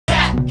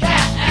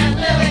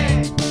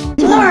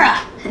Laura!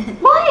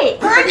 What?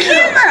 For a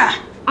camera!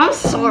 I'm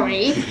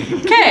sorry.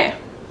 Okay.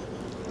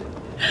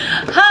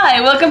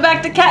 Hi, welcome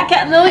back to Cat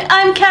and Lily.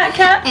 I'm Cat.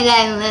 And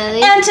I'm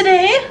Lily. And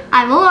today,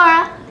 I'm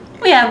Laura.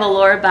 we have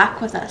Laura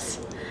back with us.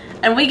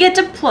 And we get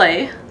to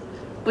play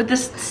with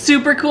this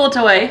super cool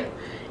toy.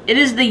 It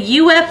is the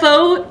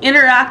UFO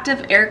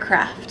Interactive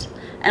Aircraft.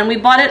 And we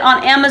bought it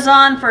on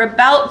Amazon for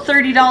about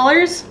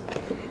 $30.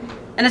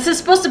 And this is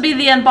supposed to be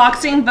the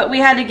unboxing, but we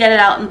had to get it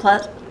out and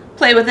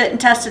play with it and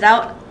test it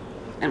out.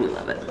 And we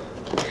love it.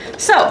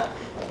 So,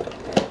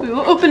 we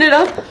will open it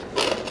up.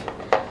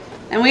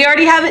 And we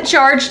already have it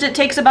charged. It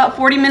takes about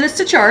 40 minutes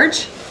to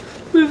charge.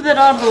 Move that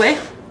out of the way.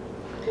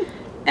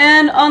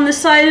 And on the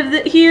side of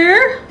it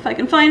here, if I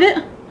can find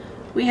it,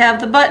 we have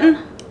the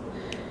button.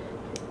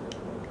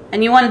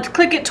 And you want to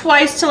click it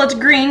twice till it's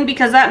green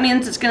because that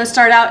means it's going to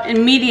start out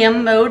in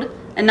medium mode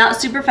and not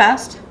super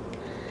fast.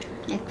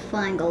 Like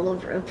flying all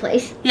over the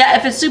place. Yeah,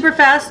 if it's super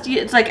fast,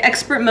 it's like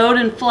expert mode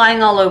and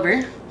flying all over.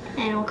 And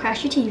it'll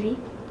crash your TV.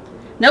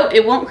 No,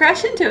 it won't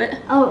crash into it.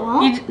 Oh, it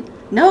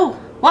won't? No,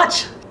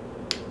 watch.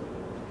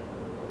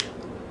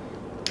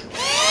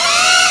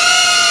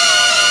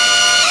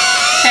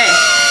 Okay,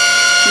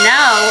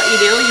 now what you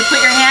do, you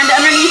put your hand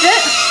underneath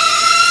it.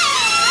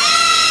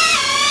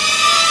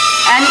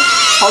 And,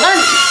 hold on.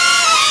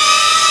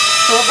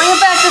 So we'll bring it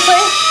back this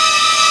way.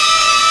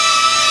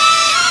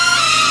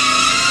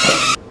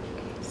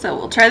 So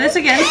we'll try this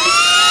again.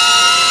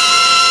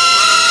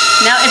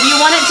 Now if you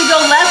want it to go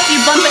left,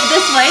 you bump it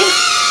this way.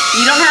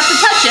 You don't have to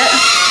touch it.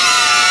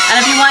 And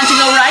if you want it to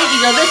go right,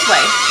 you go this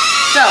way.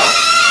 So,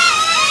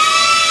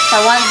 if I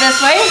want it this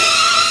way,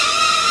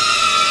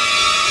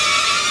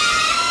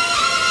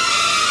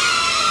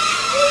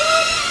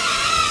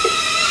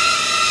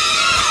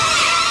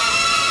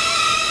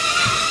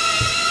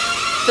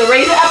 so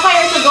raise it up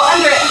higher, so go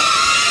under it.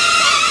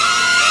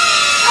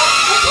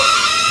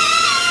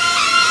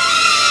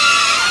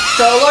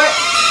 So lower it.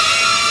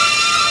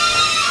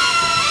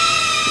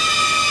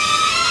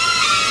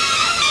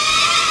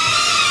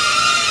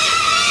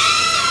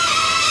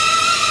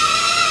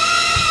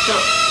 So.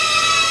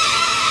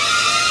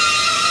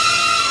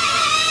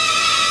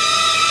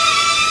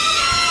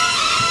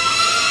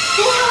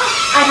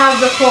 I have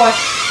the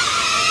force.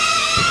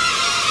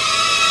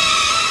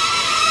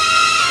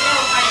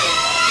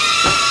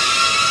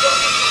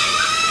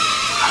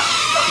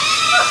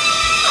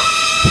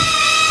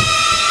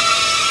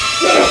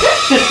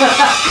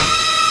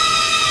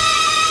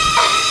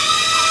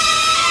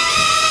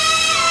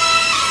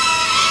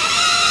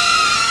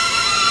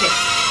 Okay,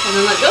 and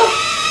then let go.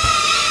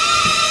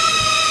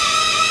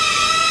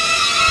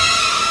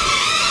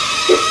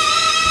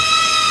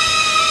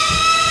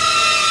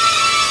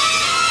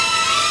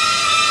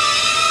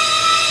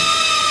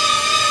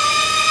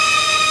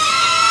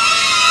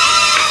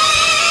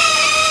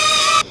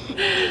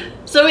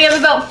 So we have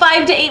about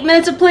 5 to 8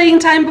 minutes of playing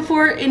time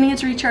before it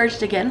needs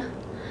recharged again.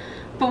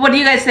 But what do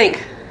you guys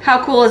think?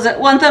 How cool is it?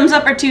 1 thumbs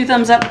up or 2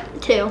 thumbs up?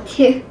 2.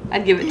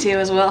 I'd give it 2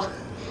 as well.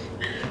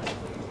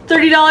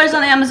 $30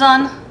 on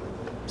Amazon.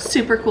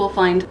 Super cool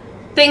find.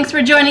 Thanks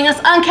for joining us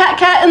on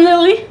Cat and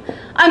Lily.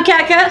 I'm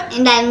Cat.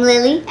 And I'm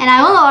Lily. And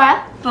I'm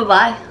Laura.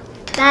 Bye-bye.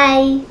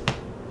 Bye.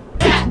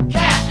 Cat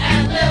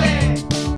and Lily.